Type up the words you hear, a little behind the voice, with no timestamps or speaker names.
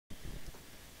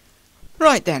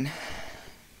Right then.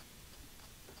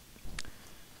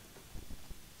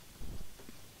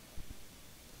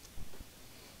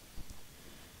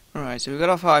 Alright, so we've got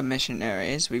our 5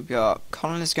 missionaries. We've got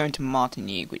colonists going to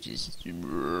Martinique, which is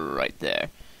right there.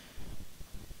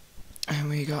 And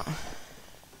we got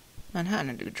Manhattan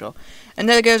under control. And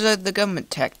there goes the government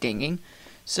tech dinging.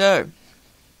 So,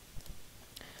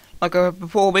 like I said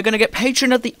before, we're going to get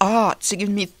Patron of the Arts. It gives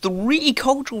me 3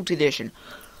 cultural tradition.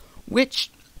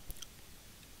 Which,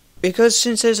 because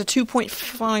since there's a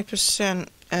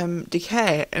 2.5%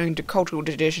 decay in the cultural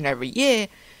tradition every year,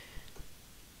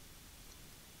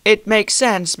 it makes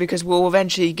sense because we'll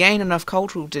eventually gain enough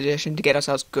cultural tradition to get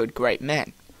ourselves good, great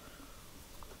men.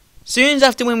 Soon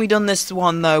after when we've done this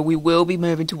one, though, we will be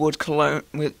moving towards to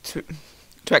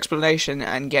explanation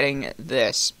and getting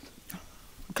this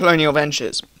colonial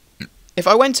ventures. If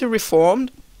I went to Reformed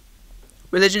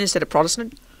religion instead of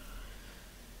Protestant,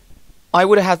 I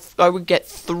would get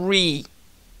 3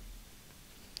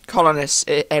 colonists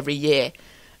every year.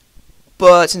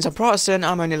 But since I'm Protestant,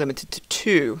 I'm only limited to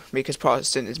 2, because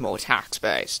Protestant is more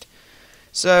tax-based.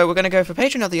 So we're going to go for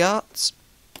Patron of the Arts.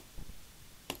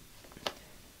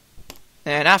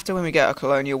 And after when we get a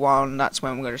colonial one, that's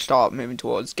when we're going to start moving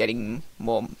towards getting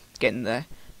the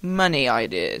money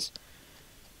ideas.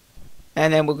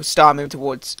 And then we'll start moving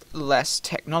towards less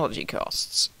technology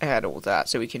costs and all that,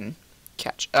 so we can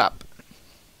catch up.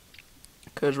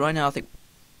 Because right now I think...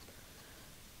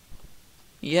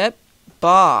 Yep.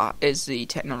 Bar is the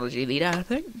technology leader, I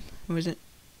think. Who is it?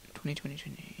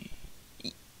 2020.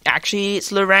 Actually,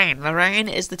 it's Lorraine. Lorraine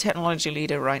is the technology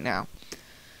leader right now.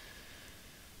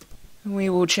 We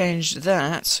will change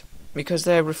that because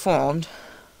they're reformed.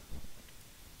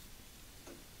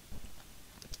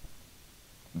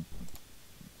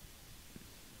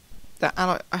 That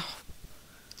ally.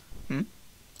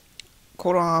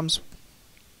 Court of Arms.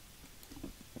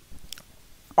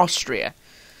 Austria.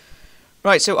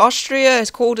 Right, so Austria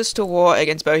has called us to war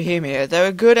against Bohemia. They're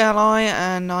a good ally,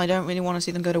 and I don't really want to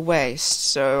see them go to waste,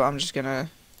 so I'm just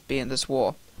gonna be in this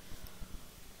war.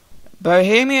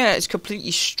 Bohemia has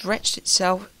completely stretched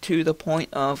itself to the point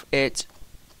of it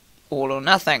all or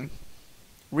nothing.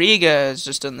 Riga is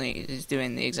just is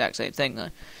doing the exact same thing,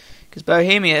 though, because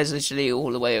Bohemia is literally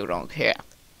all the way around here.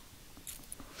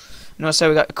 And also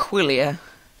we got Aquileia,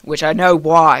 which I know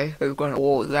why we're going to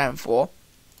war with them for.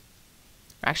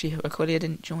 Actually, Aquileia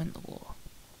didn't join the war.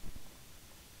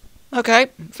 Okay,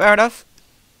 fair enough.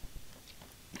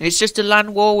 It's just a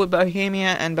land war with Bohemia,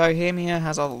 and Bohemia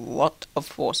has a lot of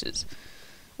forces.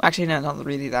 Actually, no, not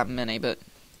really that many, but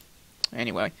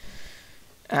anyway.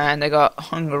 And they got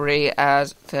Hungary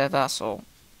as their vassal.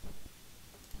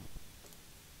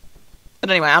 But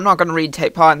anyway, I'm not going to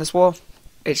take part in this war.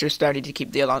 It's just only to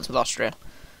keep the alliance with Austria.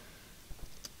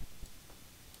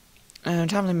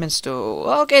 Tamlin Minstrel.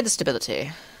 Okay, the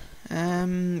stability.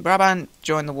 Brabant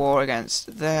joined the war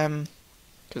against them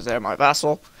because they're my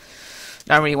vassal.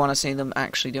 Don't really want to see them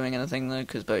actually doing anything though,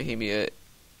 because Bohemia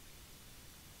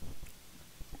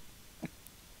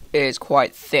is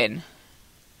quite thin.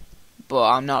 But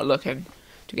I'm not looking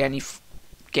to get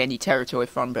any territory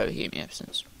from Bohemia,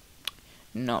 since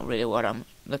not really what I'm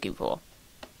looking for.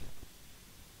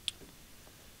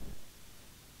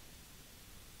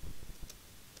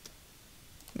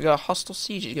 We got hostile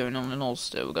sieges going on in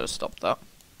Ulster. We've got to stop that.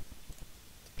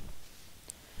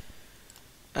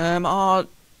 Our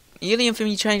yearly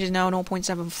infamy change is now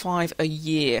 0.75 a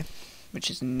year,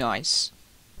 which is nice.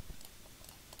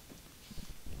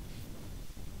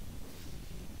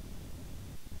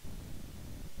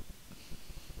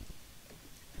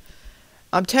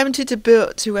 I'm tempted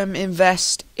to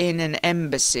invest in an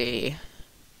embassy.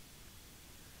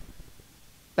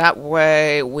 That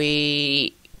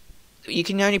way you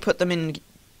can only put them in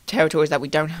territories that we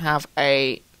don't have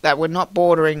that we're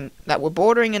bordering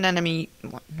an enemy,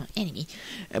 well, not enemy,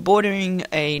 bordering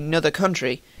another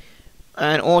country,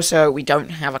 and also we don't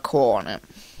have a core on it.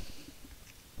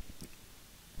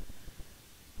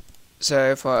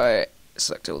 So if I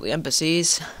select all the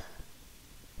embassies,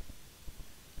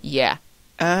 yeah,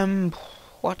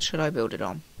 what should I build it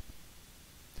on?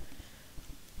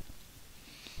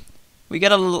 We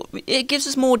get it gives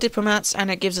us more diplomats, and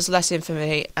it gives us less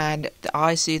infamy, and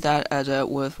I see that as a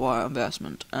worthwhile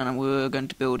investment, and we're going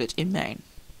to build it in Maine.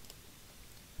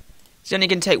 It's only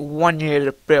going to take 1 year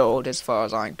to build, as far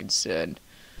as I'm concerned.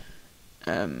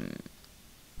 Yeah,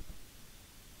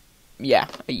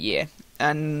 a year.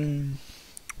 And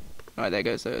right, there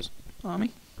goes those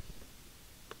army.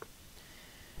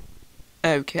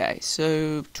 Okay,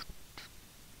 so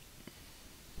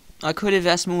I could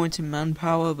invest more into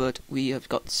manpower, but we have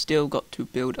still got to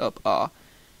build up our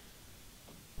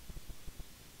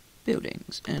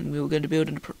buildings, and we were going to build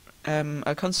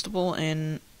a constable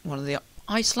in one of the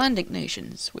Icelandic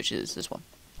nations, which is this one.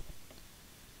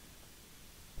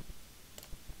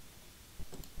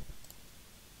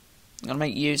 I'm going to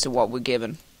make use of what we're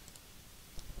given.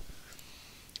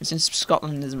 Since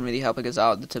Scotland doesn't really help us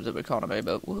out in terms of economy,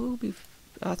 but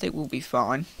I think we'll be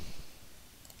fine.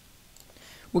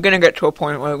 We're going to get to a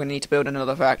point where we're going to need to build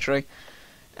another factory,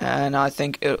 and I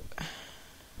think it...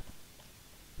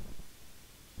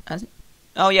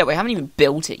 Oh yeah, we haven't even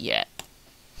built it yet.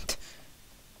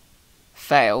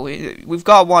 Fail. We've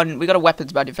got one. We got a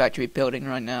weapons manufactory building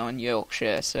right now in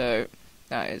Yorkshire, so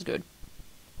that is good.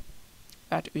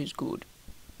 That is good.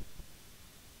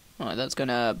 Alright, that's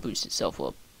gonna boost itself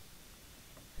up.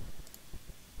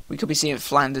 We could be seeing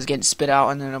Flanders getting spit out,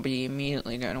 and then I'll be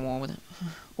immediately going to war with it.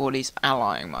 Or at least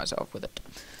allying myself with it.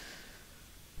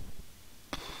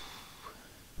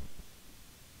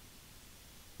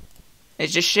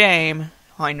 It's a shame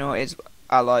Hainaut is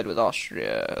allied with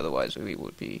Austria, otherwise we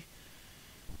would be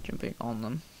jumping on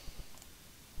them.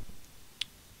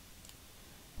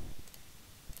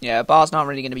 Yeah, Bar's not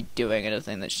really going to be doing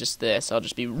anything that's just this. I'll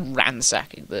just be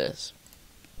ransacking this.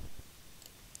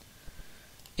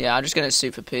 Yeah, I'm just going to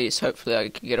sue for peace. Hopefully I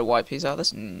can get a white peace out of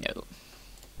this. No.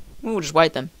 We'll just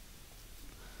wait then.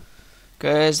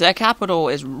 Because their capital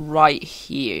is right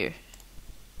here.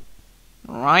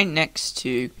 Right next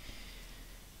to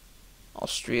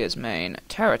Austria's main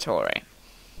territory.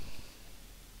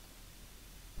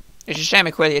 It's a shame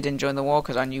Aquileia didn't join the war,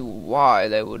 because I knew why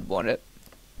they would want it.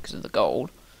 Because of the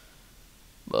gold.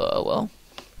 But, well.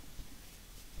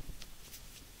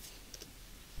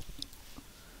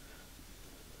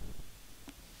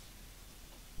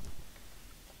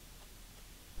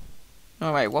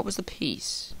 Oh wait, what was the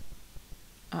peace?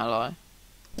 Ally.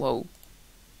 Whoa.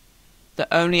 They're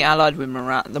only allied with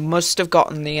Moran. They must have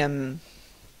gotten the,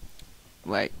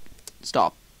 Wait.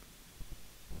 Stop.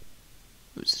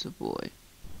 Who's the boy?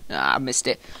 Ah, I missed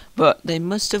it. But they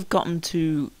must have gotten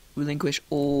to relinquish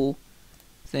all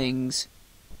things.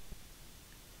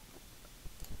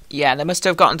 Yeah, they must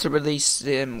have gotten to release,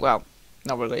 well,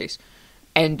 not release,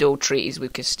 end all treaties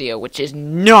with Castile, which is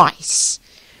nice!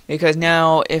 Because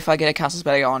now, if I get a castle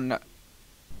spelling on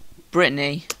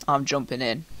Brittany, I'm jumping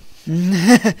in.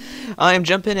 I am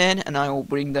jumping in, and I will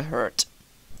bring the hurt.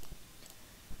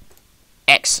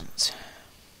 Excellent.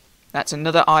 That's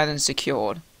another island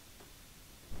secured.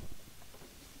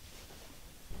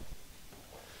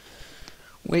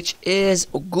 Which is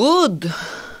good.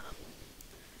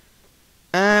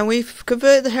 And we've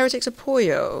converted the heretics of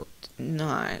Puyo.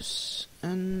 Nice.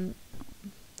 And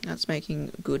that's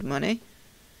making good money.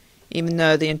 Even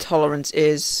though the intolerance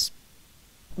is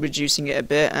reducing it a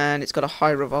bit, and it's got a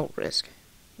high revolt risk.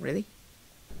 Really?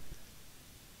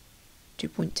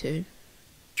 2.2?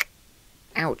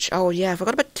 Ouch. Oh yeah, I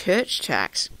forgot about church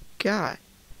tax. God.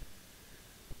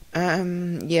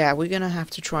 Yeah, we're gonna have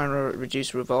to try and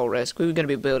reduce revolt risk. We're gonna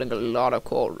be building a lot of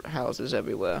courthouses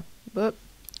everywhere. But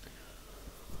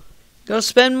gotta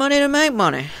spend money to make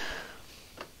money.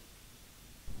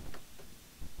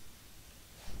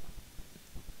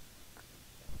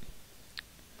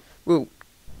 Woo.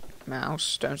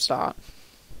 Mouse, don't start.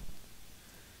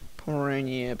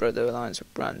 Pomerania broke the alliance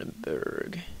with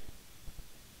Brandenburg.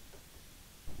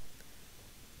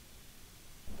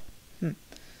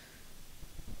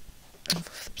 Oh,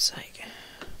 for flip's sake.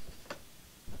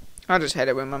 I just hate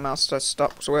it when my mouse just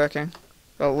stops working.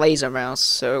 A laser mouse,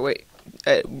 so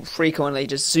it frequently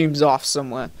just zooms off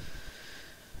somewhere.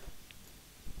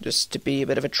 Just to be a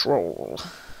bit of a troll.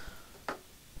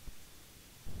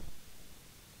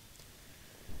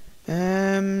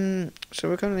 So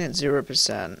we're currently at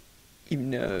 0%.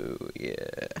 Even though,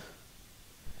 yeah.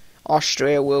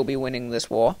 Austria will be winning this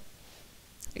war.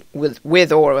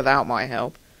 With or without my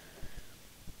help.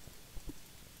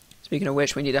 Speaking of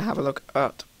which, we need to have a look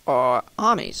at our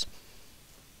armies.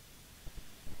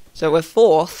 So we're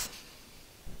fourth.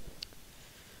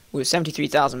 With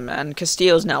 73,000 men.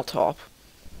 Castile's now top.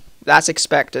 That's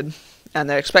expected. And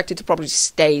they're expected to probably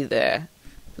stay there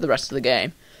for the rest of the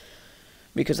game.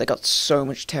 Because they got so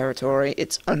much territory.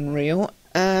 It's unreal.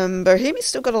 Bohemia's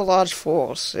still got a large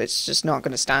force. It's just not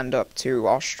going to stand up to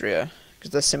Austria.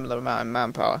 Because they're similar amount in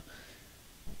manpower.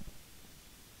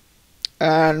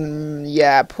 And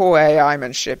yeah, poor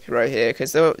AI-manship right here.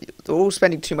 Because they're all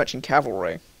spending too much in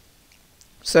cavalry.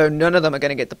 So none of them are going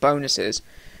to get the bonuses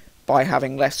by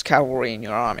having less cavalry in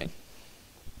your army.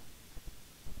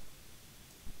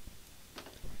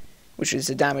 Which is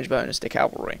a damage bonus to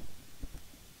cavalry.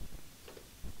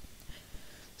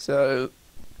 So,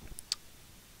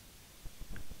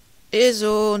 is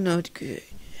all not good.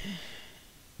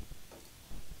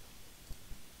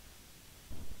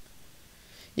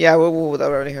 Yeah, we're war with the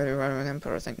Holy Roman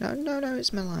Empire, I think. No,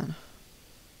 it's Milan.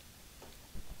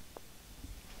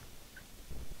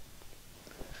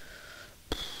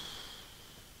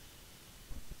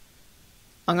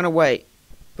 I'm gonna wait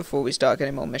before we start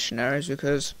getting more missionaries,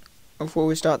 because before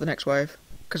we start the next wave,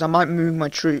 because I might move my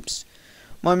troops.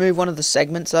 Might move one of the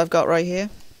segments I've got right here.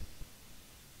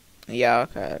 Yeah,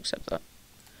 okay, I accept that.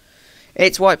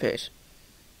 It's white peace.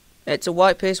 It's a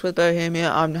white peace with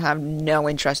Bohemia. I have no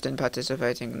interest in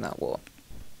participating in that war.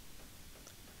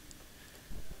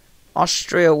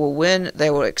 Austria will win. They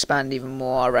will expand even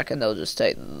more. I reckon they'll just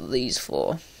take these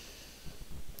four.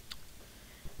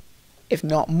 If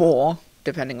not more,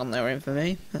 depending on their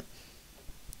infamy.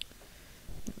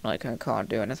 Like, I can't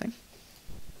do anything.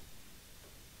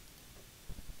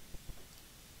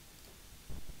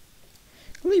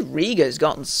 I believe Riga's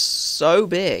gotten so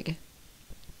big.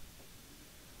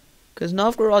 Because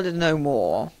Novgorod is no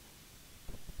more.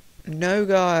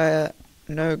 Nogai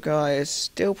is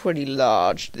still pretty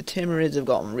large. The Timurids have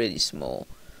gotten really small.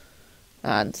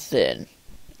 And thin.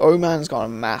 Oman's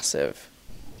gotten massive.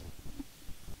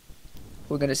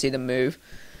 We're going to see them move.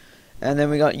 And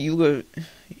then we got Yugo. And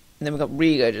then we got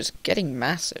Riga just getting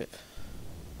massive.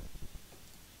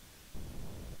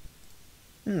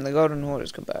 The Golden Horde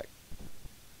has come back.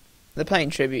 They're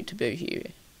paying tribute to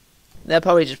Bohemia. They're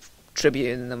probably just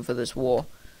tributing them for this war.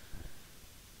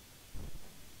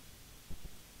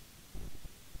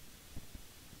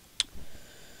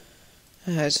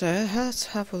 So let's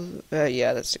have a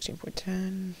yeah, that's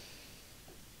 16.10.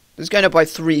 It's going up by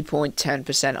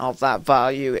 3.10% of that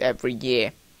value every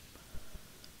year,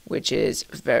 which is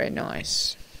very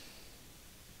nice.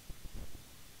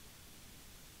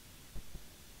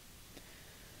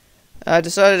 I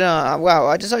decided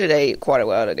quite a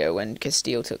while ago when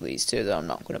Castile took these two that I'm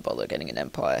not going to bother getting an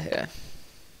empire here.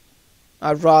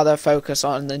 I'd rather focus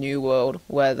on the New World,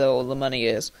 where all the money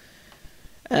is.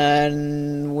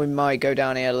 And we might go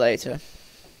down here later.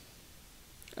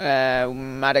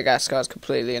 Madagascar's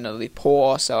completely and utterly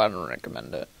poor, so I don't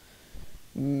recommend it.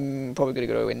 Probably going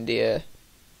to go to India.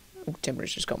 Oh,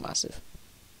 Timor's just got massive.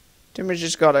 Timor's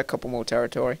just got a couple more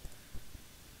territory.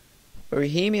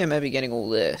 Bohemia may be getting all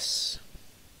this.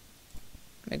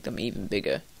 Make them even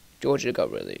bigger. Georgia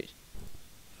got rid of these.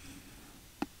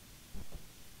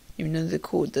 Even though they're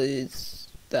called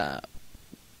that.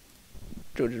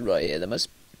 Georgia's right here. They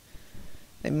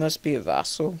must be a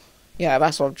vassal. Yeah, a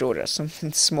vassal of Georgia.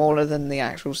 Something smaller than the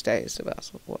actual state is a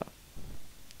vassal. Wow.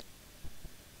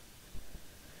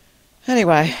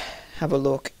 Anyway, have a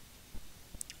look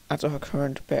at our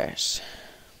current base.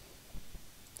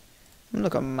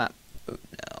 Look at a map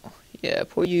now. Yeah,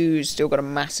 poor you still got a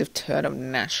massive turn of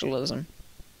nationalism,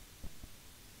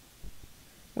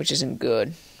 which isn't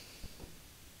good.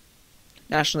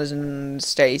 Nationalism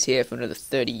stays here for another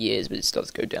 30 years, but it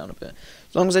starts to go down a bit.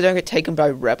 As long as they don't get taken by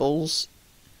rebels,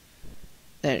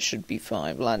 then it should be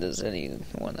fine. Blanda's only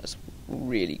one that's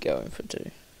really going for two.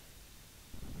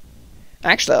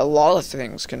 Actually, a lot of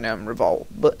things can revolt,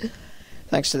 but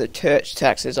thanks to the church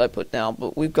taxes I put down,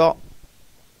 but we've got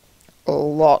a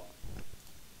lot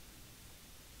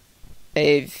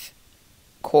of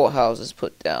courthouses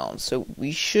put down, so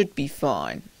we should be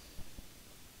fine.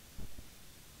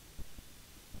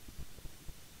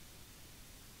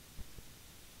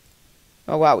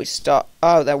 Oh wow,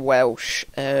 oh, they're Welsh.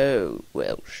 Oh,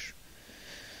 Welsh.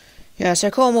 Yeah, so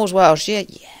Cornwall's Welsh. Yeah,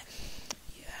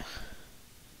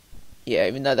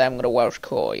 even though they haven't got a Welsh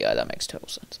core, yeah, that makes total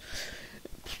sense.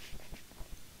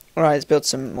 Alright, let's build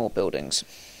some more buildings.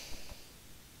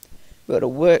 Build a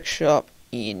workshop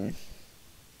in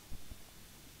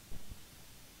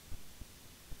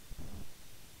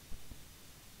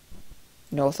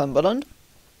Northumberland.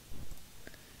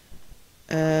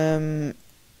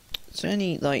 Is there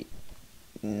any, like...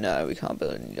 No, we can't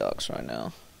build any docks right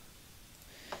now.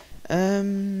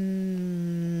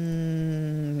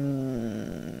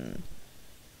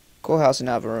 Courthouse in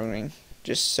Averroing,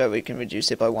 just so we can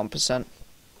reduce it by 1%.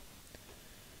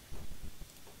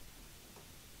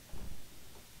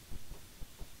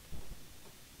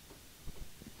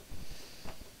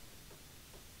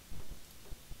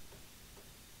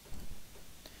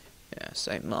 Yeah,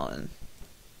 St. Martin.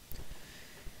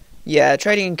 Yeah,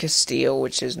 trading in Castile,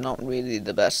 which is not really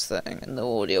the best thing, and the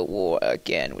audio war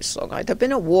again with Songhai. They've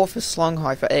been at war for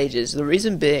Songhai for ages. The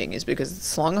reason being is because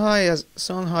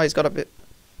Songhai's got a bit...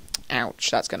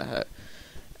 Ouch, that's gonna hurt.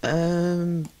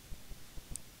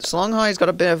 Songhai's got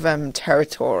a bit of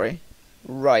territory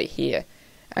right here,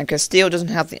 and Castile doesn't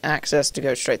have the access to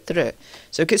go straight through it.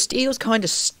 So Castile's kind of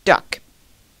stuck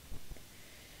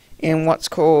in what's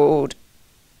called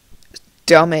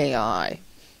dumb AI.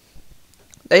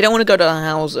 They don't want to go to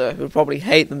Hausa, who would probably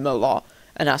hate them a lot,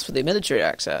 and ask for the military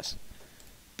access.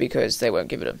 Because they won't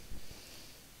give it them.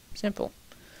 Simple.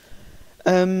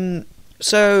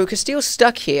 So, Castile's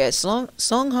stuck here.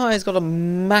 Songhai's got a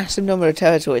massive number of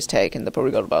territories taken. They've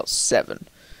probably got about 7.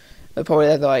 They're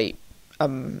probably like,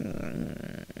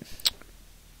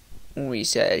 we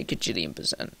said a gajillion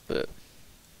 %, but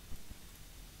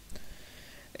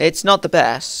it's not the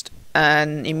best,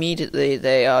 and immediately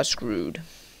they are screwed.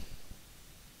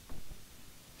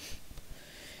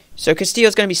 So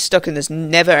Castile's going to be stuck in this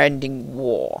never-ending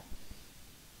war.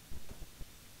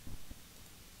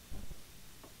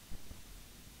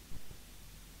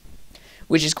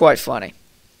 Which is quite funny.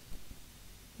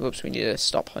 Whoops, we need to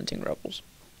stop hunting rebels.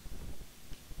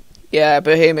 Yeah,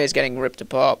 Bohemia is getting ripped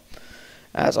apart,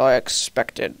 as I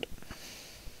expected.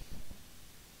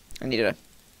 I need to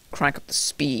crank up the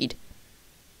speed.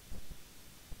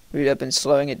 We've been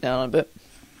slowing it down a bit.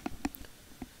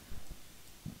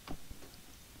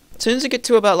 As soon as I get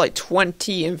to about like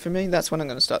 20 infamy, that's when I'm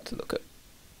going to start to look at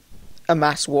a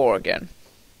mass war again.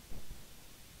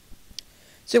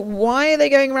 So why are they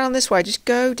going around this way? Just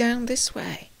go down this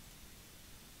way.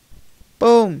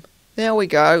 Boom. There we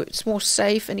go. It's more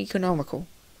safe and economical.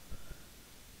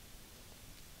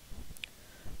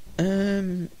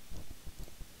 I'm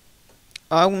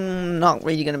not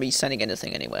really going to be sending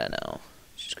anything anywhere now.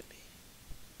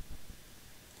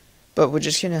 But we're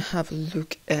just going to have a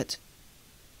look at...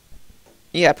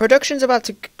 Yeah, production's about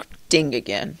to ding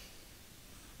again.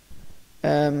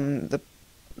 The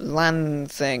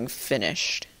land thing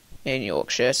finished in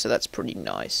Yorkshire, so that's pretty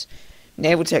nice.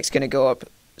 Naval tech's going to go up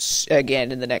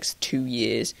again in the next 2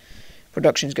 years.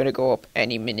 Production's going to go up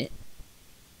any minute.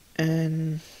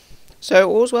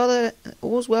 So all's well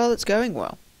that's going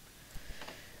well.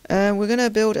 We're going to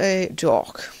build a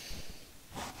dock.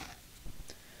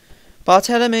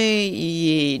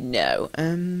 Barthélemy, no.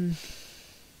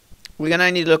 We're going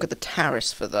to need to look at the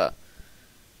tariffs for that.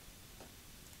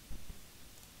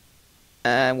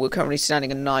 And we're currently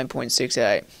standing at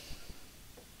 9.68.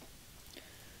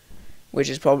 Which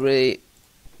is probably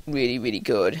really, really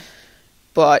good.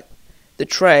 But the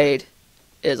trade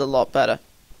is a lot better.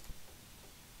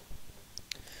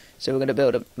 So we're going to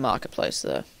build a marketplace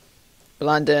there.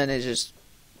 London is just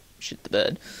shit the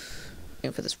bed.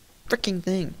 Waiting for this freaking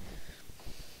thing.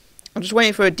 I'm just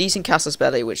waiting for a decent Casus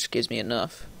Belli, which gives me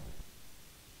enough.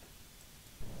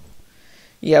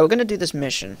 Yeah, we're going to do this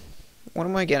mission. What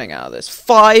am I getting out of this?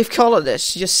 5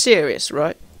 colonists? You're serious,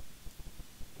 right?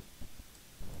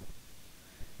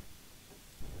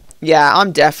 Yeah,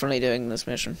 I'm definitely doing this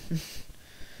mission.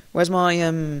 Where's my,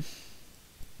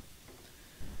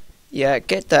 Yeah,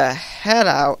 get the hell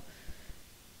out.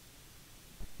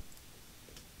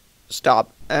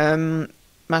 Stop.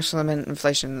 Maximum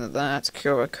inflation, that's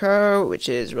Curacao, which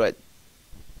is right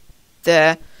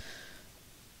there.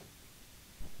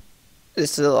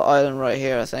 This little island right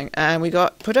here, I think. And we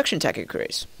got production tech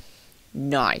increase.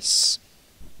 Nice.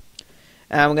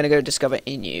 And we're going to go discover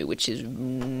Inu, which is...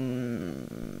 no.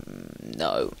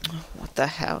 What the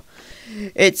hell?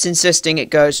 It's insisting it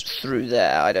goes through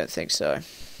there. I don't think so.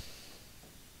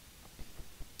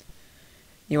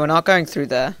 You are not going through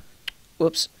there.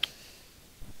 Whoops.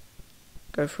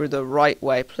 Go through the right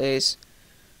way, please.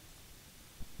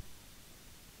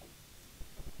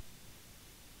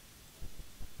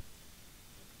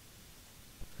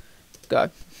 Go.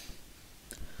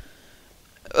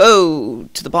 Oh,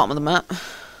 to the bottom of the map.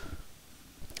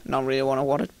 Not really what I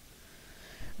wanted.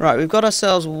 Right, we've got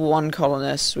ourselves 1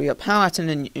 colonist. We got Powhatan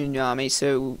and Unyami,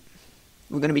 so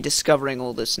we're going to be discovering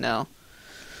all this now.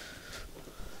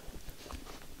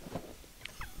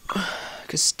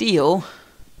 Castile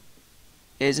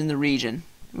is in the region.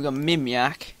 We got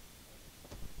Mimyak.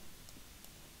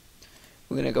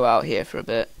 We're going to go out here for a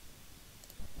bit.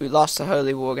 We lost the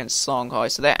Holy War against Songhai,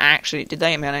 so they actually... Did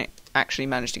they actually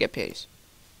manage to get peace?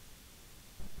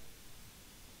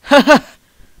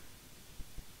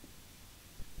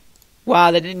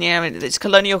 Wow, they didn't have it. It's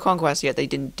colonial conquest, yet they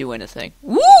didn't do anything.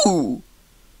 Woo!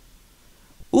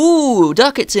 Ooh,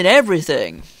 ducats and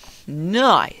everything.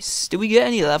 Nice. Did we get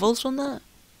any levels from that?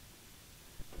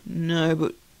 No,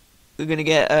 but we're going to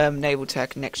get naval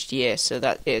tech next year, so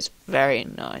that is very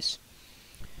nice.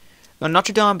 Got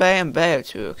Notre Dame Bay and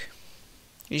Beoturk.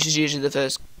 This is usually the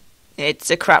first...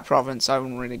 It's a crap province, I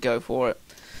wouldn't really go for it.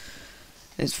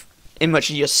 It's in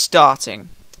much as you're starting.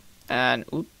 And,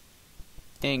 oop,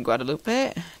 in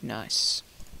Guadalupe, nice.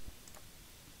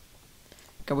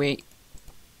 Can we...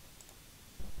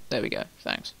 There we go,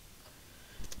 thanks.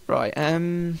 Right,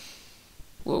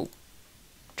 whoa.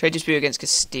 Trade dispute against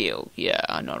Castile. Yeah,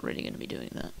 I'm not really going to be doing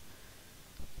that.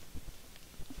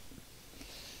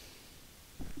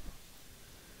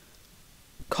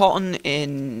 Cotton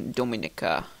in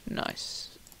Dominica. Nice.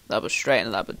 That was straight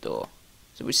in Labrador.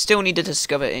 So we still need to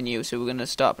discover Inu, so we're going to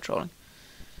start patrolling.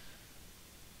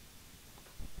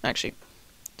 Actually,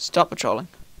 stop patrolling.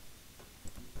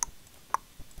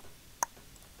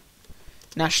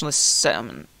 Nationalist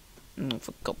settlement. Oh,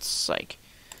 for God's sake.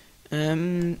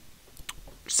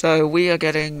 So we are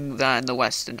getting that in the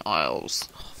Western Isles.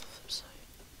 Oh, for flip's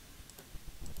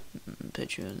sake.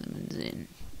 Picture of them in.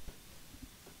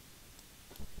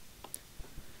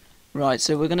 Right,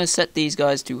 so we're going to set these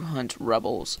guys to hunt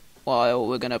rebels, while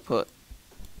we're going to put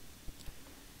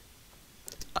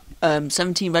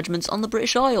 17 regiments on the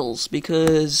British Isles,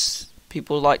 because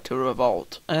people like to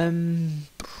revolt. Come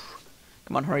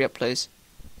on, hurry up, please.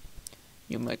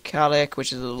 New Macallic,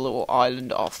 which is a little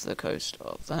island off the coast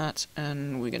of that,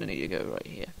 and we're going to need to go right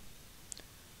here.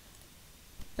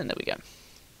 And there we go.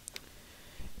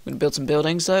 We're going to build some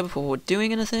buildings, though, before we're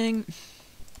doing anything.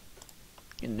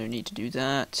 No need to do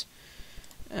that.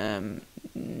 Yeah,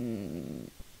 we're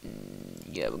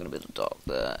going to build a dock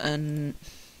there, and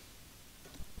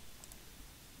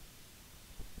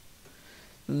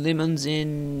lemons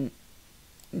in.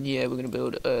 Yeah, we're going to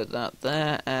build that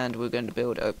there, and we're going to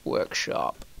build a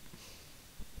workshop.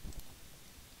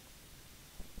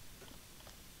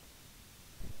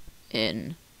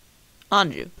 In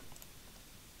Anjou.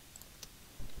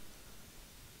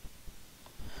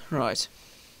 Right.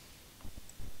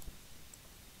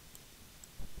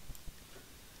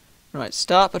 Right,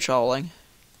 start patrolling.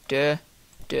 Can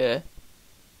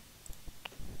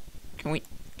we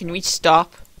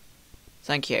stop?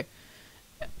 Thank you.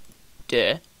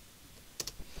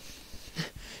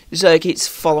 So it keeps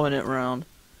following it around.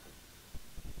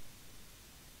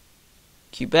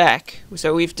 Quebec.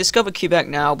 So we've discovered Quebec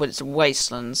now, but it's a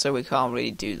wasteland, so we can't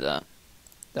really do that.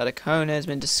 Dodecona has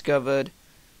been discovered.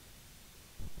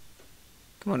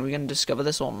 Come on, are we going to discover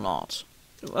this or not?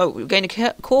 Oh, we've gained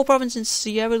a core province in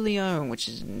Sierra Leone, which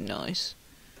is nice.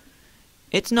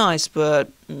 It's nice,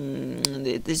 but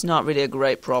it's not really a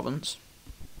great province.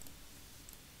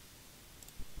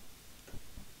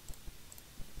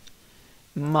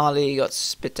 Mali got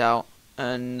spit out,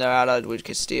 and they're allied with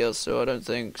Castile, so I don't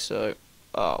think so.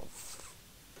 Oh.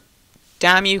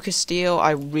 Damn you, Castile,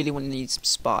 I really want to need some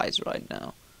spies right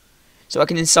now. So I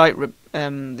can incite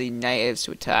the natives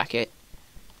to attack it.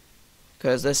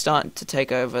 Because they're starting to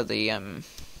take over the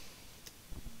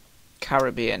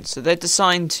Caribbean. So they're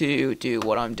designed to do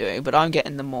what I'm doing, but I'm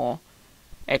getting the more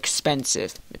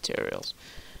expensive materials.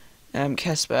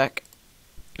 Kesbeck,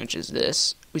 which is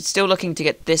this. We're still looking to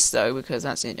get this, though, because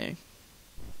that's Inu.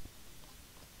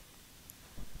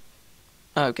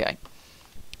 Okay.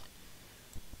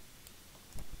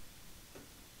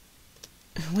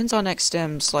 When's our next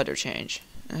slider change?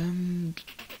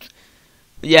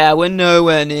 Yeah, we're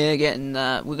nowhere near getting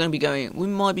that. We're going to be going. We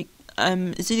might be.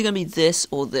 It's either going to be this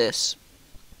or this.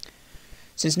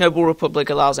 Since Noble Republic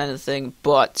allows anything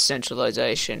but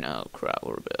centralization. Oh crap,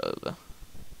 we're a bit over.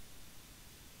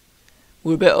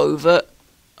 We're a bit over.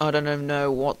 I don't even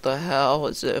know what the hell.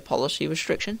 Is it a policy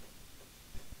restriction?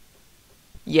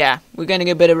 Yeah, we're getting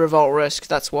a bit of revolt risk.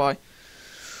 That's why.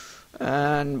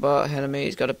 And but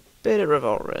enemy's got a bit of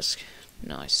revolt risk.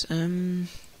 Nice.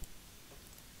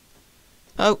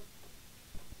 Oh.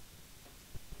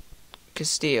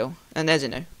 Castile. And there's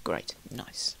Inu. Great.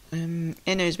 Nice.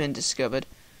 Inu's been discovered.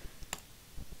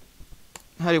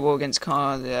 Holy War against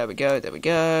Khan. There we go. There we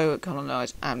go.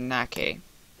 Colonize Amnaki.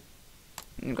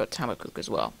 And we've got Tamakuk as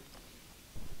well.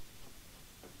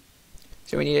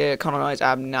 So we need to colonize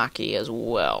Amnaki as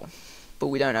well. But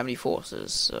we don't have any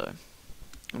forces, so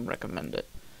I recommend it.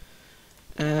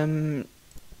 Do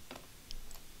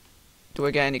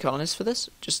I get any colonists for this?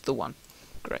 Just the one.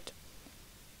 Great.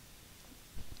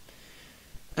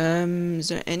 Is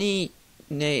there any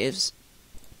natives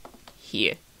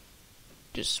here?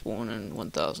 Just spawn in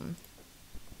 1,000.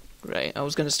 Great. I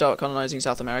was going to start colonizing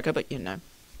South America, but you know.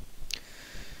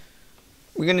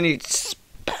 We're going to need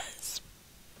space.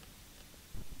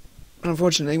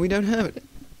 Unfortunately, we don't have it.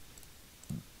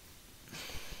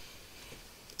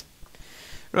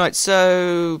 Right,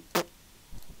 so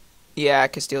yeah,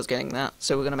 Castile's getting that.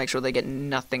 So we're going to make sure they get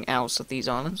nothing else of these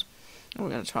islands. And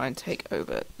we're going to try and take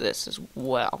over this as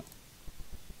well.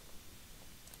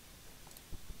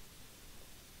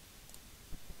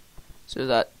 So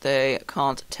that they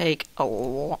can't take a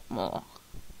lot more.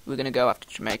 We're going to go after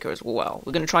Jamaica as well.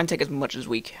 We're going to try and take as much as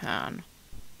we can.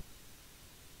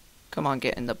 Come on,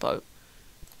 get in the boat.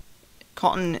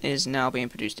 Cotton is now being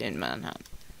produced in Manhattan.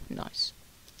 Nice.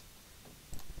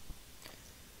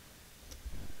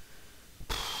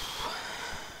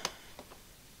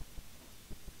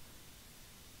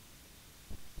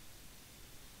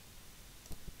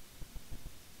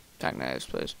 Attack natives,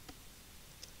 please.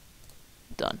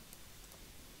 Done.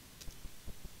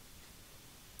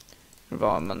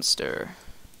 Revolve monster.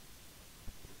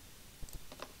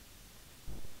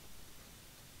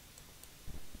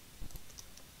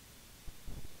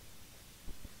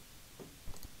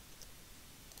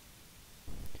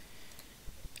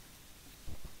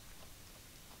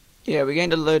 Yeah, we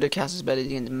gained a load of casters better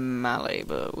against Mali,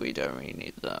 but we don't really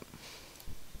need that.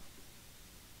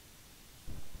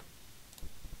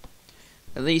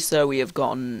 At least though we have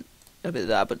gotten a bit of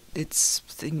that, but its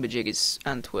thingamajig is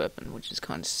Antwerpen, which is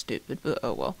kind of stupid, but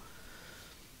oh well.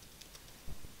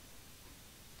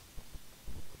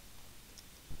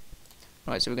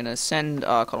 Right, so we're gonna send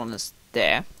our colonists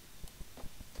there,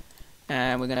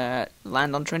 and we're gonna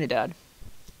land on Trinidad.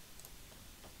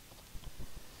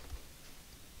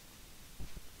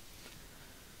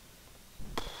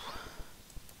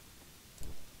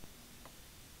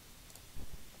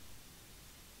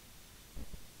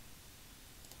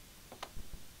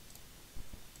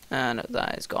 And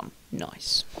that is gone.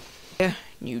 Nice. Yeah,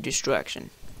 new distraction.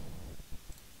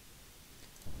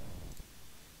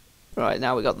 Right,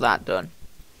 now we got that done.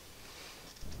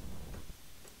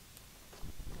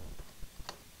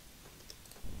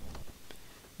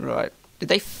 Right. Did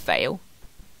they fail?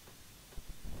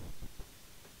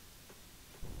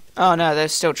 Oh no, they're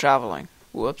still traveling.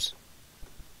 Whoops.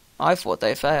 I thought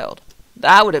they failed.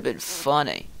 That would have been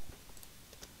funny.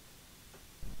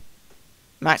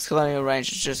 Max colonial range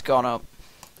has just gone up,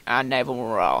 and naval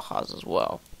morale has as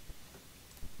well.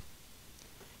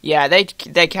 Yeah, they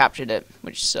captured it,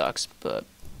 which sucks, but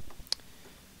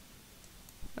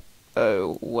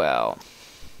oh well.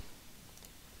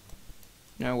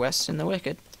 No West in the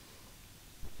wicked.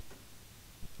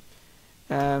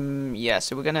 Yeah,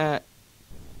 so we're gonna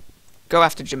go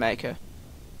after Jamaica.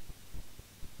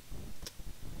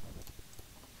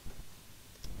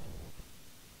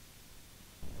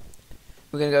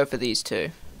 We're gonna go for these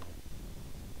two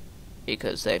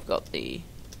because they've got the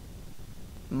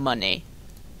money,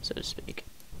 so to speak.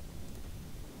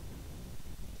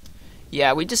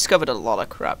 Yeah, we discovered a lot of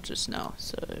crap just now,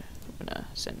 so we're gonna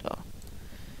send our...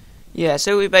 Yeah,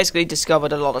 so we basically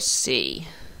discovered a lot of sea,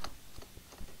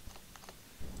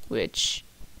 which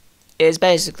is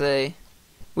basically...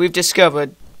 We've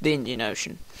discovered the Indian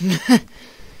Ocean.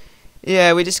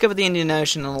 Yeah, we discovered the Indian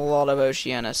Ocean and a lot of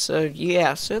Oceania, so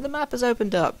yeah, so the map has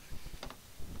opened up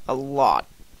a lot.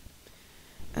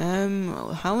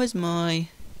 How is my...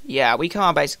 Yeah, we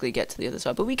can't basically get to the other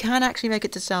side, but we can actually make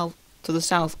it to the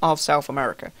south of South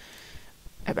America.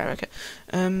 Of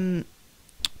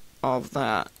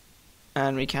that.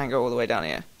 And we can go all the way down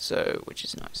here, so, which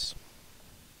is nice.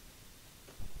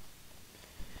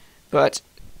 But,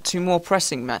 to more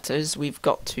pressing matters, we've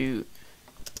got to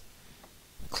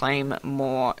claim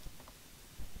more.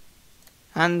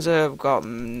 Hansa have got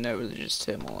no religious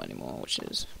turmoil anymore, which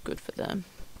is good for them.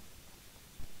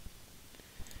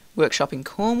 Workshop in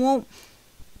Cornwall.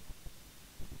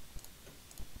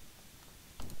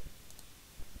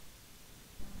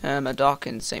 A dock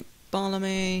in St.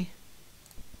 Bartholomew.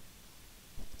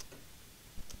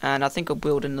 And I think I'll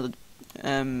build another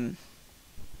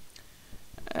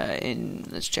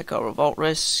let's check our revolt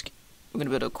risk. We're going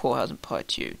to build a courthouse in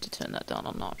Poitou to turn that down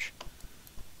a notch.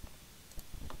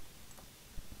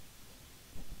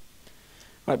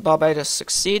 Right, Barbados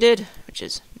succeeded, which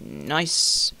is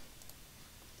nice.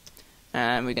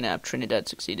 And we're going to have Trinidad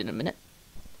succeed in a minute.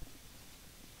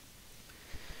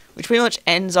 Which pretty much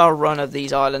ends our run of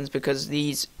these islands because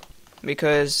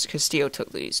Castillo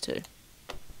took these two.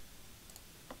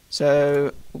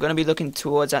 So we're going to be looking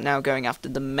towards that now, going after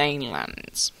the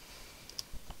mainlands.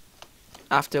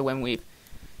 After when we've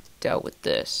dealt with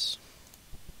this.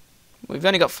 We've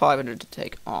only got 500 to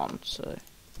take on, so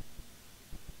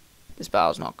this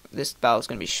battle's going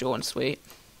to be short and sweet.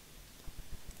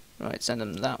 Right, send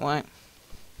them that way.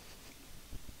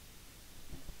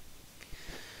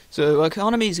 So our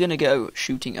economy is going to go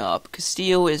shooting up.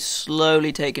 Castile is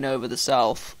slowly taking over the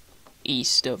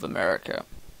southeast of America.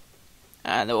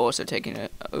 And they're also taking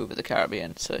it over the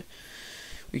Caribbean, so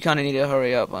we kind of need to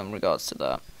hurry up in regards to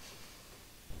that.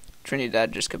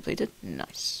 Trinidad just completed.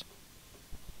 Nice.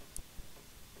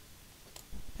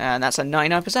 And that's at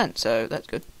 99%, so that's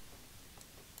good.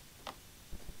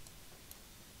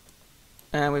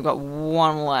 And we've got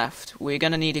one left. We're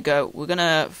going to need to go... We're going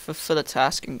to fulfill a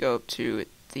task and go up to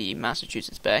the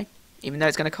Massachusetts Bay, even though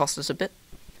it's going to cost us a bit.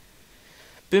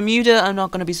 Bermuda, I'm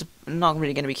not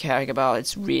really going to be caring about.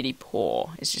 It's really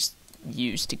poor. It's just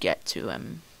used to get to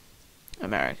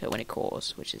America when it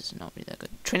calls, which is not really that good.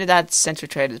 Trinidad's center of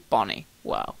trade is Bonny.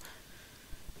 Wow,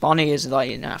 Bonny is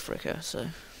like in Africa, so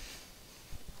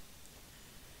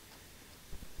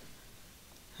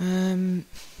Send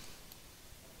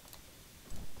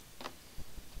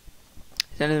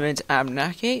them into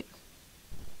Abnaki.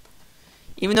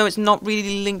 Even though it's not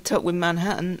really linked up with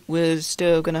Manhattan, we're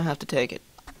still gonna have to take it.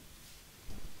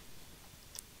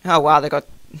 Oh wow, they got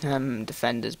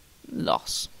defenders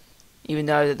loss. Even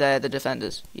though they're the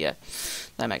defenders. Yeah,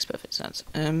 that makes perfect sense.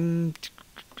 I'm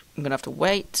gonna have to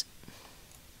wait.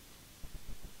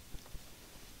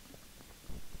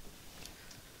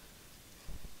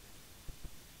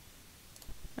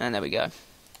 And there we go.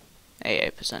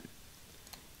 88%.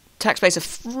 Tax base of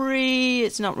 3.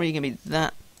 It's not really gonna be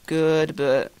that good,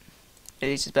 but at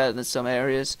least it's better than some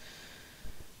areas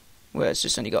where it's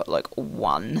just only got like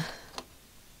 1.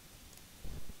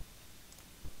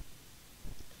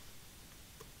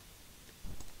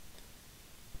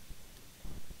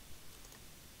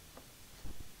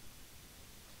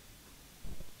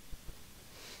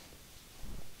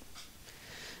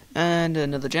 And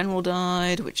another general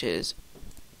died, which is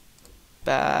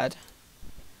bad.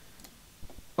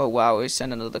 Oh wow, we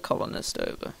sent another colonist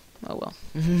over. Oh well.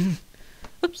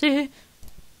 Oopsie.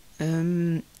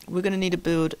 We're gonna need to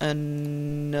build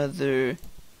another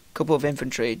couple of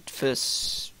infantry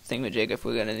first thingamajig if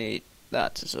we're gonna need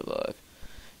that to survive.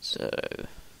 So,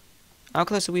 how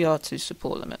close are we to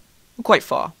support limit? We're quite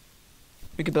far.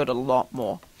 We could build a lot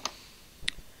more.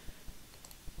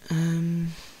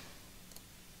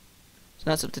 So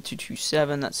that's up to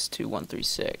 227, that's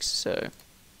 2136, so...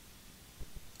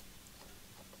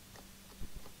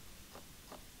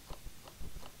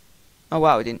 Oh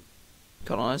wow, we didn't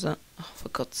colonize that? Oh, for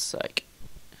God's sake.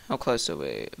 How close are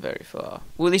we? Very far.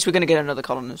 Well, at least we're going to get another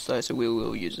colonist though, so we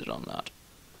will use it on that.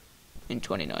 In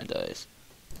 29 days.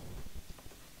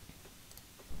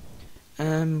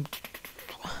 Gonna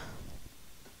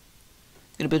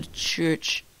build a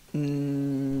church...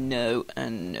 No,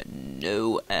 and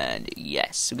no, and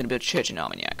yes. We're going to build a church in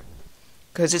Armagnac.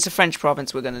 Because it's a French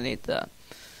province, we're going to need that.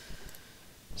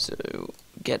 So,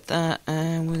 get that,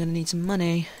 and we're going to need some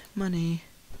money. Money.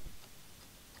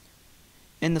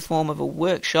 In the form of a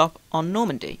workshop on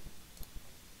Normandy.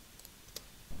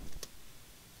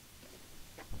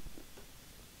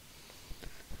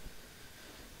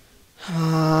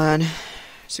 Come on.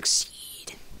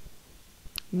 Succeed.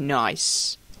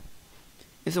 Nice.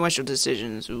 Influential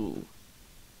decisions, ooh.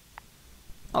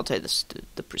 I'll take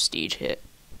the prestige hit.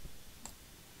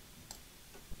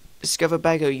 Discover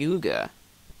Bagoyuga,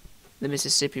 the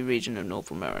Mississippi region of North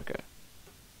America.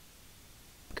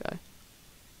 Okay.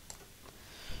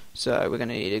 So, we're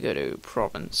gonna need to go to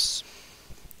province.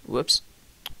 Whoops.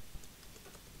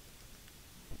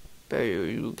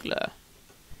 Bagoyuga.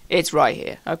 It's right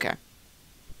here, okay.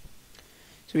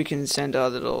 So we can send our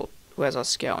little... Where's our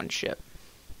scouting ship?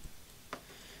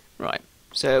 Right,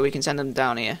 so we can send them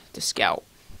down here to scout.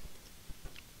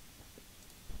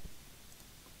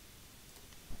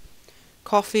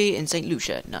 Coffee in St.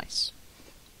 Lucia, nice.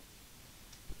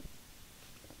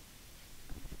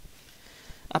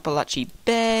 Appalachie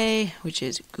Bay, which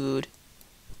is good.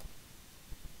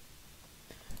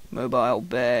 Mobile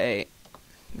Bay.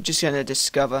 We're just gonna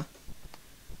discover.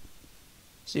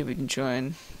 See if we can try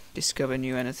and discover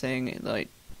new anything, like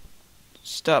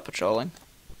start patrolling.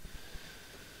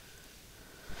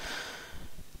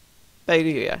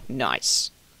 Bagoya,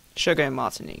 nice. Sugar and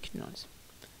Martinique, nice.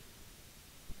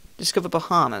 Discover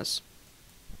Bahamas.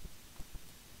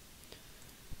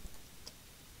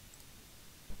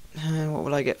 And what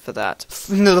will I get for that?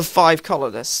 Another 5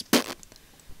 colonists.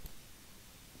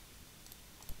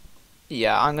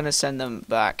 Yeah, I'm gonna send them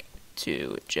back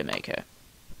to Jamaica.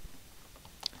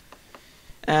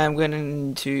 And we're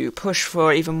going to push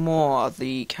for even more of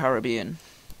the Caribbean.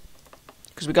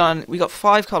 Because we got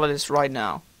 5 colonists right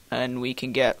now. And we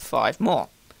can get 5 more.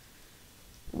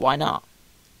 Why not?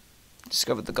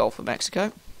 Discovered the Gulf of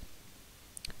Mexico.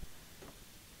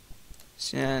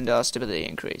 And our stability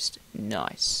increased.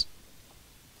 Nice.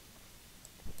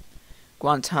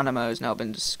 Guantanamo has now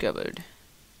been discovered.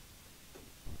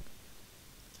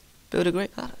 Build a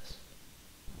great palace.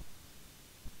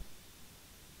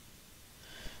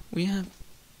 We're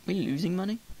losing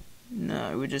money?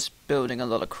 No, we're just building a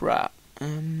lot of crap.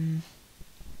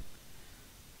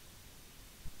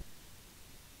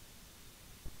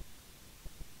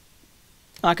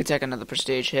 I could take another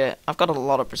prestige here. I've got a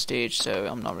lot of prestige, so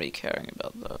I'm not really caring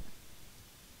about that.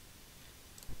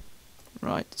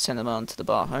 Right, send them on to the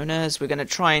Bahamas. We're going to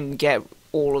try and get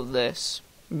all of this.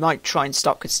 We might try and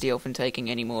stop Castile from taking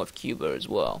any more of Cuba as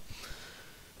well.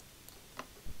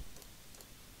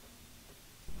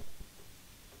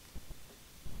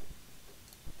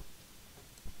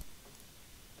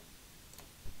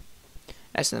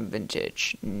 Excellent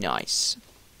vintage. Nice.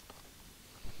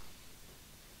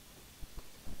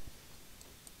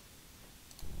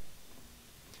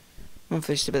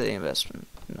 Monthly stability investment.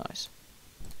 Nice.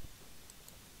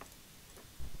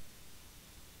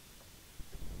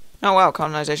 Oh wow,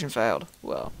 colonization failed.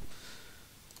 Well.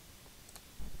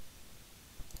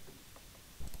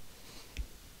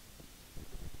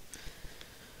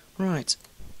 Right.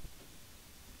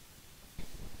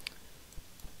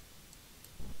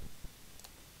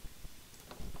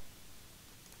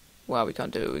 Wow, we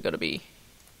can't do it. We gotta be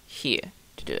here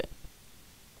to do it.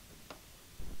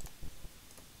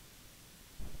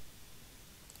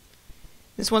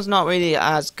 This one's not really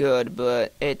as good,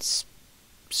 but it's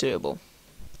suitable.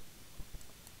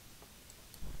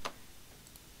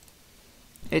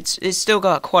 It's still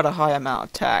got quite a high amount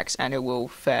of tax, and it will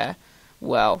fare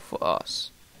well for us.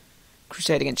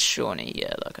 Crusade against Shawnee,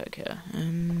 yeah, like okay.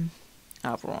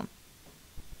 Avalon.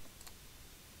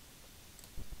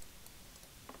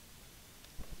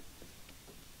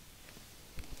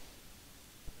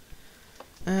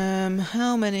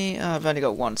 How many? I've only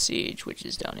got one siege, which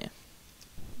is down here.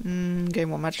 Gain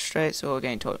more magistrates or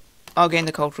gain I'll gain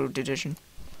the cultural division.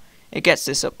 It gets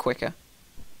this up quicker,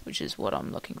 which is what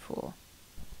I'm looking for.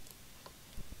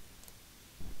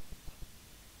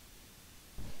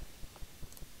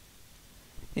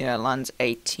 Yeah, land's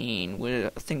 18. I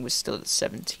think we're still at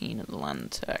 17 at the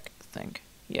land tech, I think.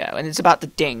 Yeah, and it's about the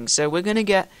ding, so we're gonna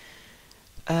get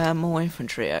more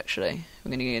infantry actually.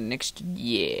 We're gonna get next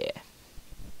year.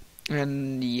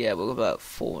 And yeah, we're about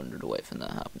 400 away from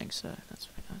that happening, so that's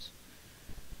very nice.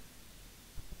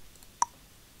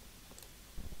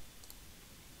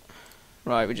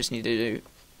 Right, we just need to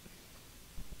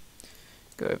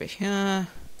go over here.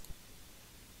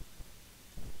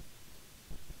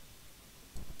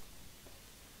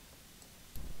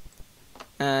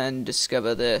 And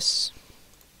discover this.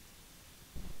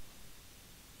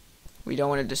 We don't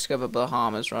want to discover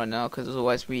Bahamas right now, because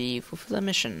otherwise we fulfill the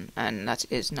mission, and that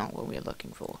is not what we are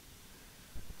looking for.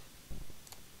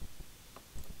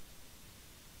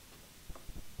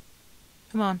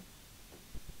 Come on.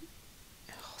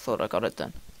 I thought I got it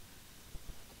then.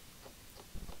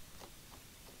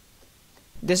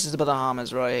 This is the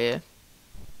Bahamas right here.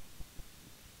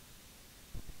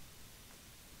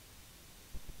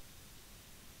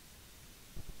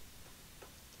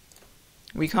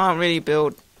 We can't really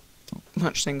build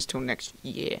much things till next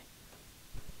year.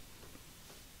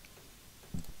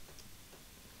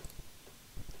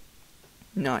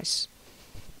 Nice.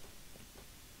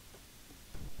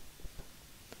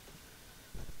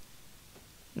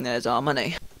 There's our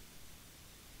money.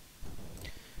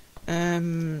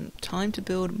 Time to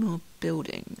build more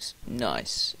buildings.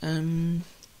 Nice.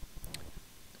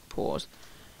 Pause.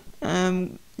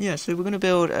 Yeah, so we're gonna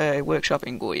build a workshop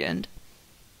in Goyend.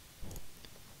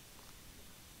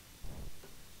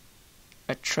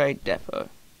 A trade depot.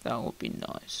 That would be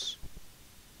nice.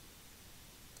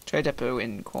 Trade depot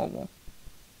in Cornwall.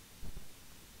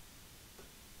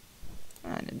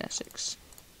 And in Essex.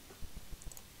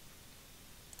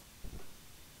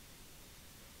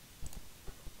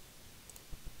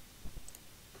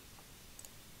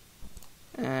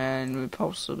 And we're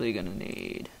possibly gonna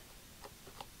need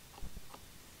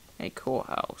a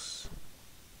courthouse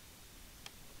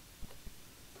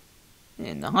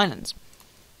in the Highlands.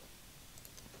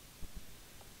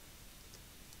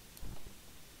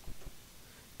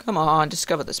 Come on,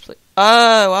 discover this place.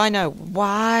 Oh, I know.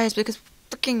 Why? It's because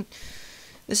freaking...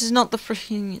 This is not the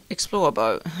freaking explorer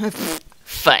boat.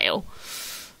 Fail.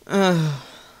 Not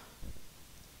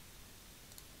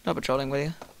patrolling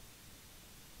with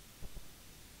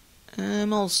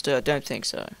you. Ulster, don't think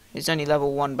so. He's only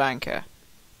level 1 banker.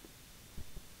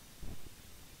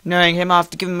 Knowing him, I have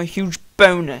to give him a huge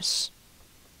bonus.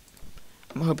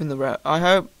 I'm hoping I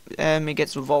hope he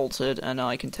gets revolted and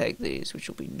I can take these, which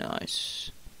will be nice.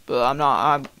 But I'm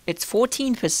not. It's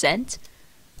 14%.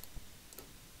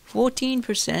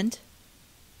 14%.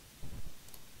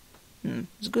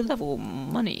 It's a good level of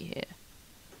money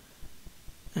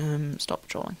here. Stop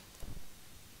patrolling.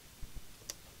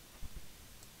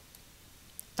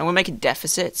 And we're making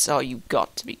deficits? Oh, you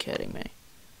got to be kidding me.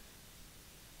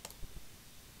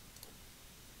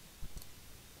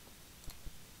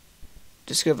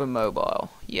 Discover mobile.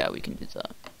 Yeah, we can do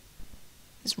that.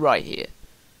 It's right here.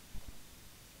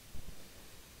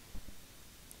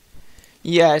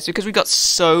 Yeah, it's because we got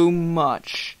so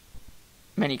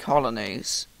many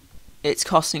colonies. It's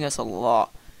costing us a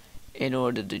lot in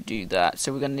order to do that.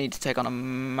 So we're going to need to take on a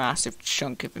massive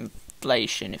chunk of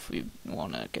inflation if we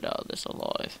want to get out of this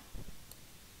alive.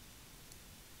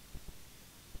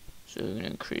 So we're going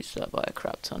to increase that by a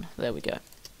crap ton. There we go.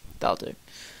 That'll do.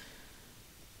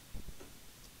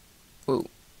 Ooh.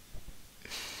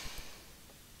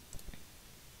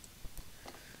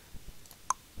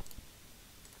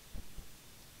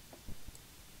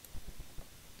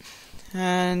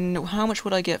 And how much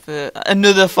would I get for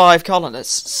another 5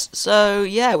 colonists? So,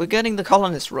 yeah, we're getting the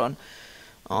colonist run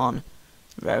on.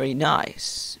 Very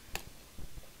nice.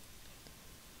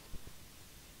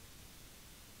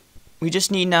 We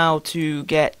just need now to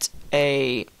get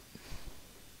a...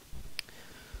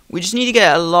 We just need to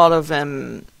get a lot of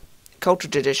cultural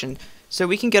tradition, so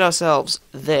we can get ourselves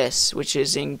this, which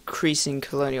is increasing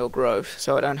colonial growth,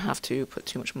 so I don't have to put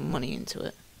too much money into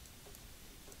it.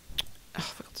 Oh,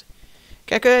 for God's sake.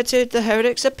 Get to the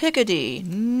heretics of Picardy.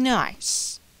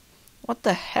 Nice. What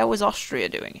the hell is Austria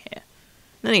doing here?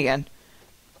 Then again.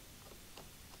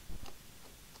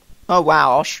 Oh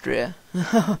wow, Austria.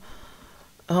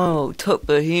 Oh, took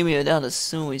Bohemia down to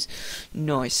size.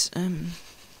 Nice.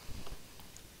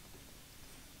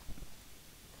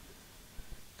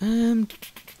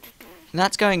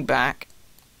 That's going back.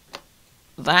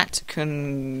 That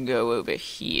can go over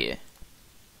here.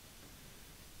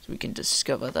 So we can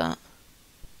discover that.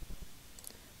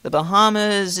 The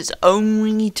Bahamas, it's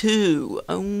only 2.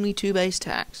 Only 2 base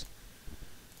tax.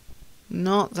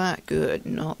 Not that good.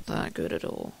 Not that good at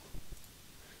all.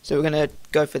 So we're going to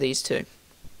go for these 2.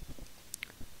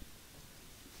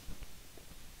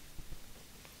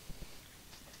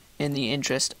 In the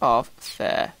interest of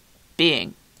fair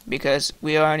being. Because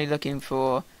we are only looking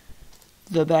for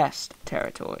the best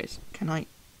territories. Can I...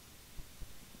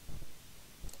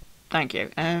 Thank you.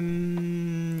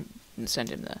 Send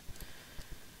him there.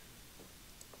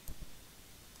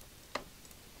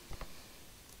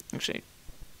 Actually,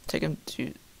 take him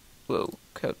to... Whoa,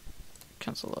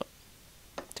 cancel that.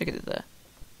 Take it to there.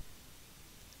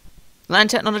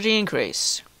 Land technology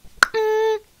increase.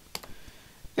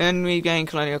 And we gain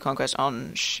colonial conquest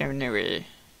on Chemneri.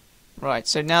 Right,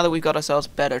 so now that we've got ourselves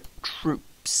better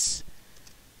troops...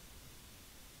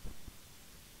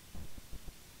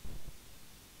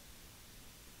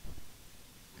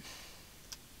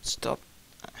 Stop.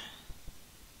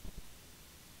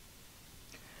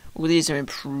 All these are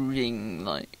improving,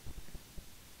 like...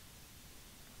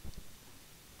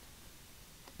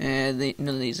 none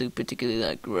of these are particularly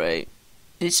that great.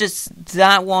 It's just,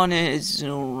 that one is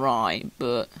alright,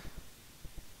 but...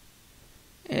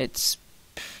 It's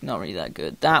not really that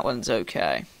good. That one's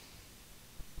okay.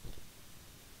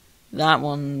 That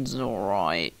one's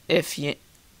alright, if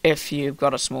you've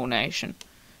got a small nation.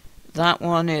 That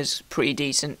one is pretty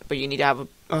decent, but you need to have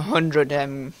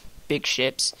 100 big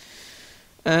ships.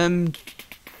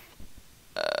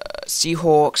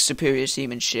 Seahawks, superior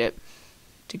seamanship,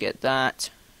 to get that.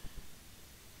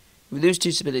 We lose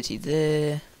 2 stability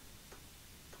there.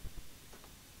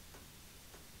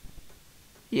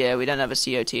 Yeah, we don't have a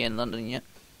COT in London yet.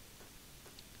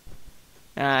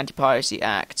 Anti-Piracy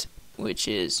Act, which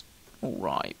is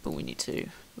alright, but we need to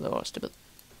lower our stability.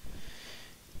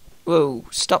 Whoa,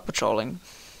 stop patrolling.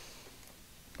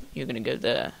 You're going to go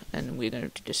there, and we're going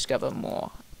to discover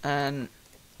more. And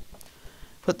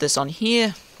put this on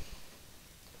here.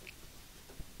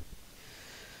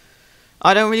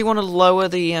 I don't really want to lower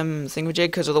the thingamajig,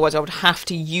 because otherwise I would have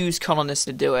to use colonists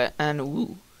to do it. And,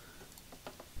 ooh.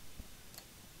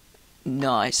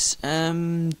 Nice.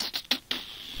 3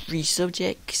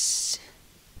 subjects.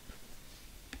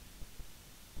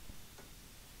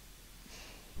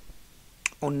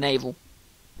 Or naval.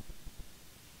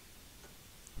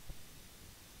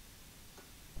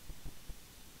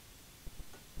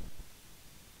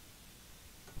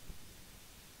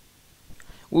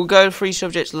 We'll go 3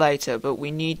 subjects later, but we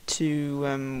need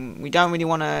to, we don't really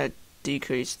want to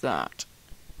decrease that.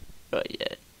 But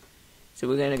yeah. So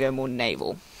we're going to go more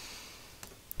naval.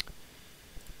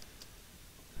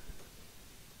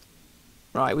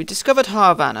 Right, we discovered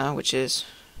Havana, which is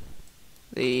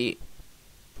the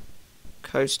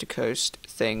coast-to-coast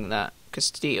thing that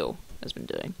Castile has been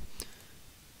doing.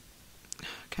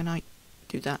 Can I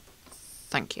do that?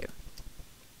 Thank you.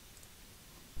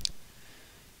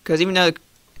 Because even though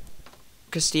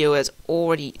Castile has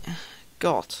already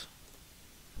got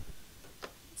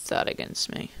that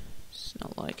against me, it's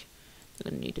not like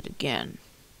they're going to need it again.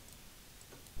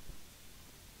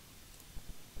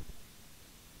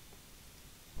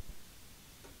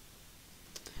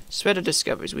 Spread of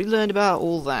discoveries. We learned about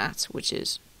all that, which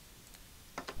is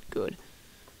good.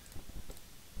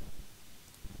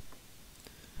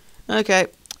 Okay,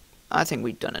 I think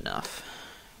we've done enough.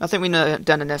 I think we've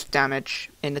done enough damage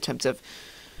in the terms of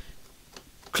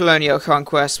colonial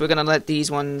conquest. We're going to let these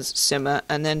ones simmer,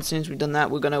 and then as soon as we've done that,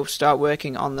 we're going to start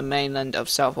working on the mainland of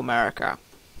South America,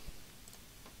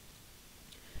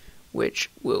 which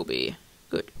will be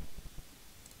good.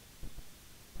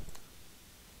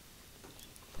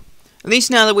 At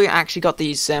least now that we actually got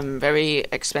these very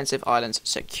expensive islands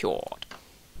secured.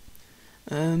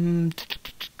 Now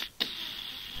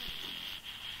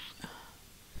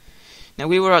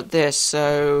we were at this,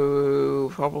 so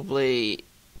probably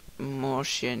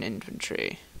Martian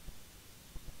infantry.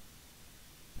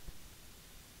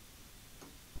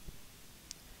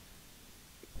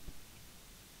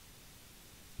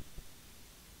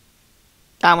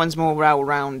 That one's more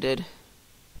well-rounded,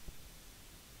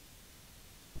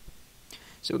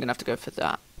 so we're gonna have to go for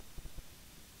that.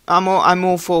 I'm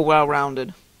all for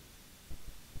well-rounded,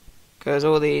 because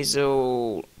all these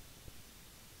well,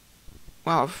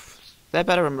 they're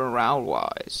better in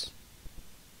morale-wise.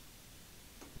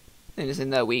 The only thing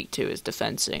they're weak to is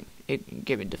defensing,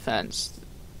 giving defense.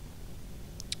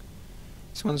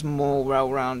 This one's more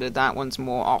well-rounded. That one's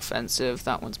more offensive.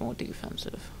 That one's more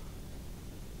defensive.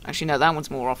 Actually, no, that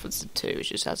one's more offensive too. It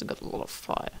just hasn't got a lot of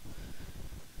fire.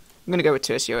 I'm gonna go with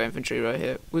tertiary infantry right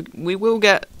here. We will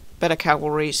get better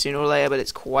cavalry sooner or later, but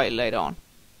it's quite late on.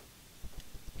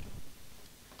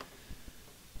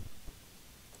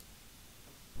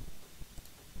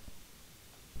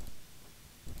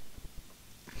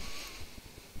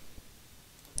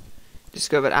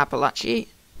 Discovered Appalachia.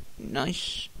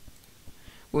 Nice.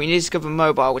 We need to discover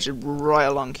Mobile, which is right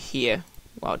along here.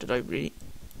 Wow, did I really?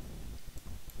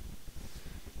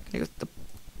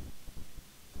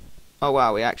 Oh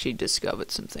wow, we actually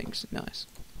discovered some things. Nice.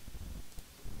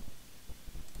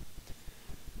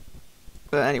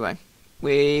 But anyway,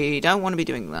 we don't want to be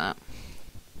doing that.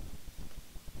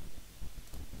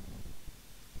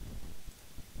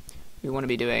 We want to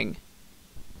be doing...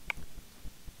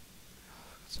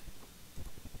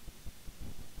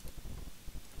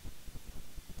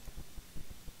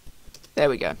 There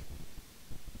we go.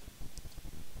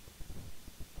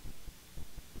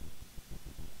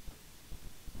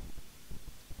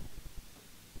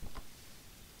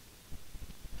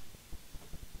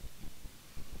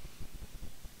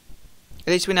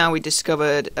 At least we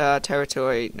discovered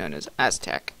territory known as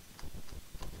Aztec.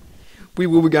 We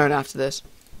will be going after this.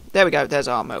 There we go, there's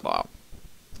our mobile.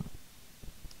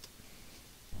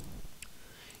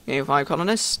 EU5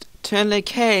 colonist, turn Le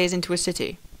Cays into a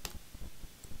city.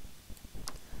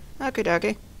 Okie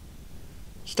dokie.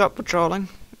 Stop patrolling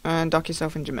and dock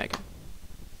yourself in Jamaica.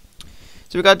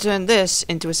 So we've got to turn this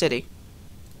into a city.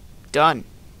 Done.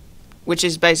 Which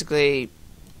is basically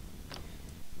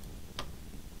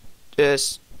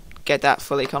just get that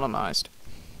fully colonized.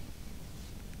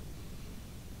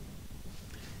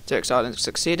 Turks Island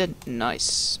succeeded.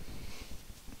 Nice.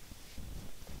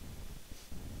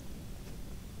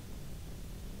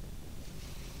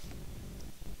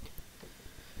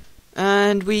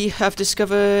 And we have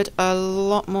discovered a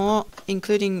lot more,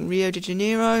 including Rio de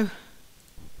Janeiro.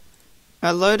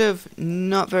 A load of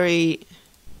not very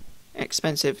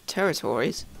expensive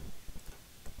territories.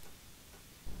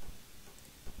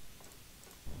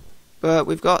 But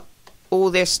we've got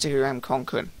all this to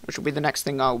conquer, which will be the next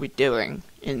thing I'll be doing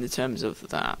in the terms of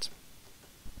that.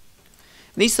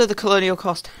 At least though the colonial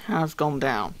cost has gone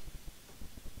down.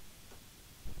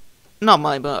 Not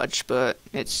by much, but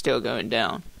it's still going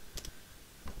down.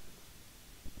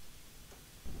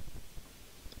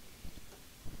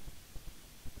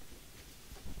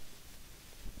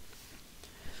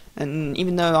 And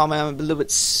even though I'm a little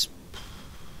bit...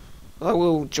 I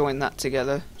will join that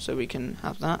together so we can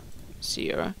have that.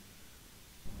 Sierra.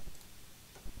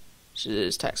 Which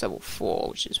is tax level 4,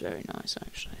 which is very nice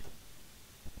actually.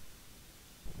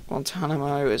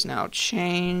 Guantanamo is now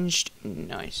changed.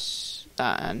 Nice.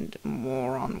 And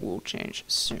Moron will change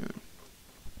soon.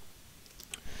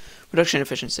 Production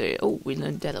efficiency. Oh, we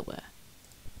learned Delaware.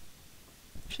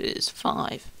 Which is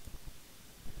 5.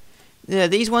 Yeah,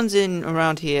 these ones in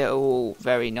around here are all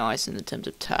very nice in terms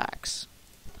of tax.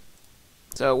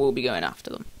 So we'll be going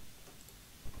after them.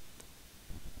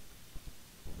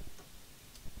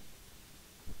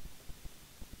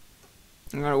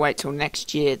 I'm going to wait till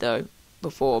next year, though,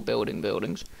 before building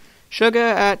buildings. Sugar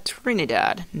at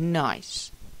Trinidad.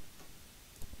 Nice.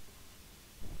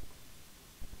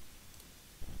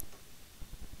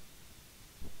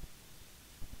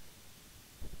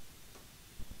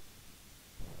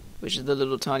 Which is the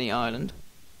little tiny island.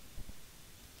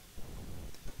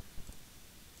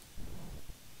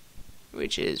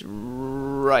 Which is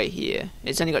right here.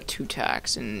 It's only got 2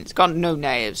 tax, and it's got no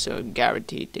natives, so I'm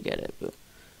guaranteed to get it, but...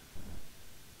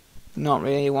 not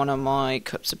really one of my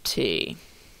cups of tea.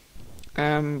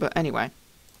 But anyway.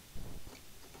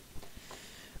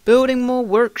 Building more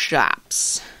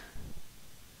workshops.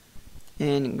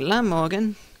 In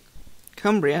Glamorgan,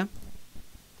 Cumbria.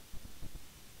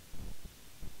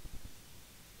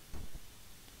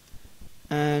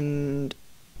 And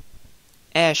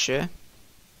Ayrshire.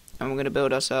 and we're going to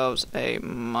build ourselves a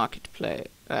marketplace.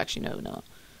 Actually, no, we're not.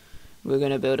 We're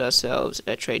going to build ourselves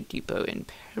a trade depot in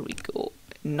Perigord.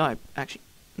 No, actually,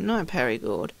 not in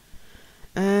Perigord.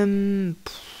 In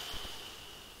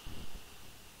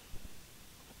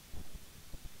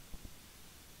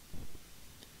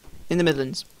the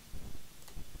Midlands.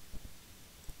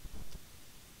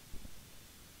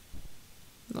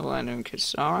 The land in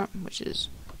Kisara, which is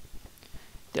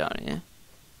down here.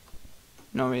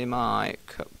 Not really my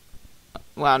cup.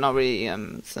 Well, not really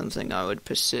something I would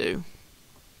pursue.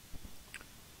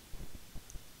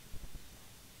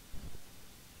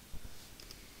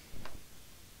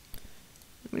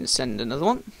 I'm going to send another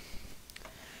one.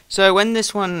 So when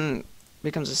this one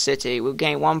becomes a city, we'll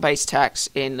gain 1 base tax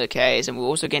in the Ks, and we'll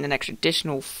also gain an extra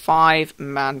additional 5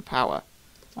 manpower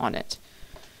on it.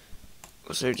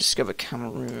 Also discover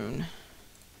Cameroon,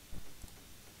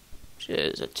 which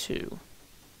is a 2.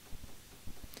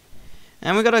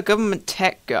 And we got a government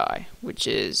tech guy, which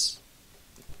is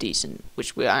decent,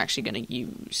 which we're actually going to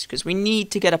use, because we need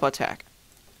to get up our tech.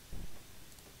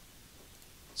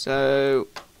 So,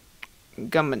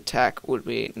 government tech would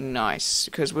be nice,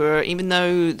 because even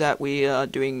though that we are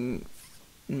doing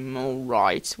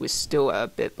alright, we're still a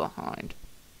bit behind.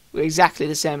 We're exactly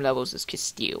the same levels as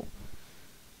Castile.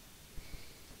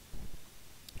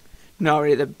 Not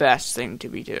really the best thing to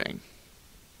be doing.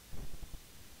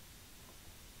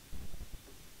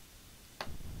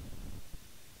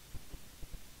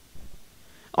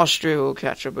 Austria will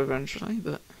catch up eventually,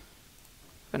 but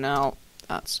for now,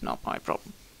 that's not my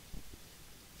problem.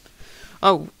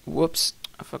 Oh, whoops,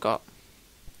 I forgot.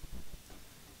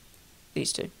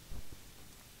 These two.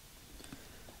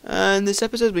 And this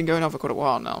episode's been going on for quite a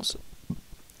while now,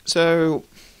 so